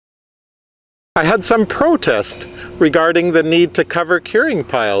I had some protest regarding the need to cover curing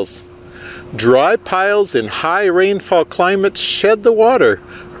piles. Dry piles in high rainfall climates shed the water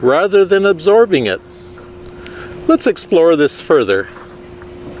rather than absorbing it. Let's explore this further.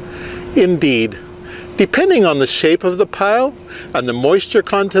 Indeed, depending on the shape of the pile and the moisture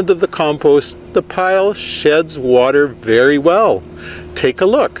content of the compost, the pile sheds water very well. Take a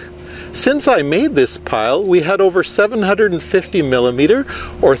look. Since I made this pile, we had over 750 millimeter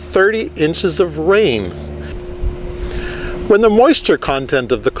or 30 inches of rain. When the moisture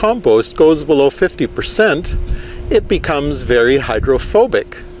content of the compost goes below 50%, it becomes very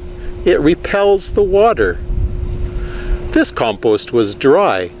hydrophobic. It repels the water. This compost was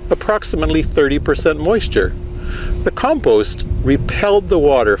dry, approximately 30% moisture. The compost repelled the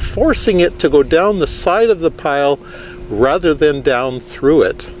water, forcing it to go down the side of the pile rather than down through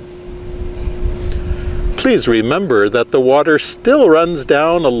it. Please remember that the water still runs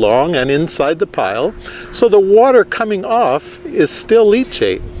down along and inside the pile, so the water coming off is still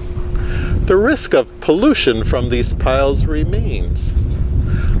leachate. The risk of pollution from these piles remains.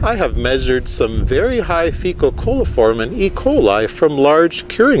 I have measured some very high fecal coliform and E. coli from large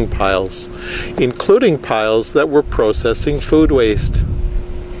curing piles, including piles that were processing food waste.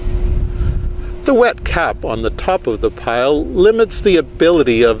 The wet cap on the top of the pile limits the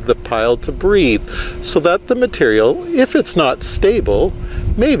ability of the pile to breathe, so that the material, if it's not stable,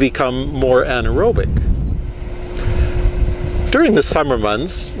 may become more anaerobic. During the summer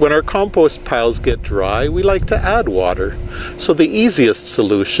months, when our compost piles get dry, we like to add water, so the easiest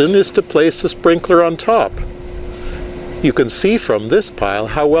solution is to place a sprinkler on top. You can see from this pile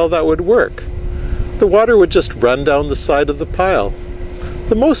how well that would work. The water would just run down the side of the pile.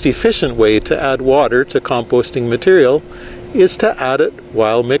 The most efficient way to add water to composting material is to add it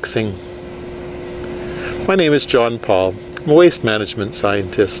while mixing. My name is John Paul. I'm a waste management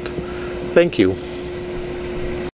scientist. Thank you.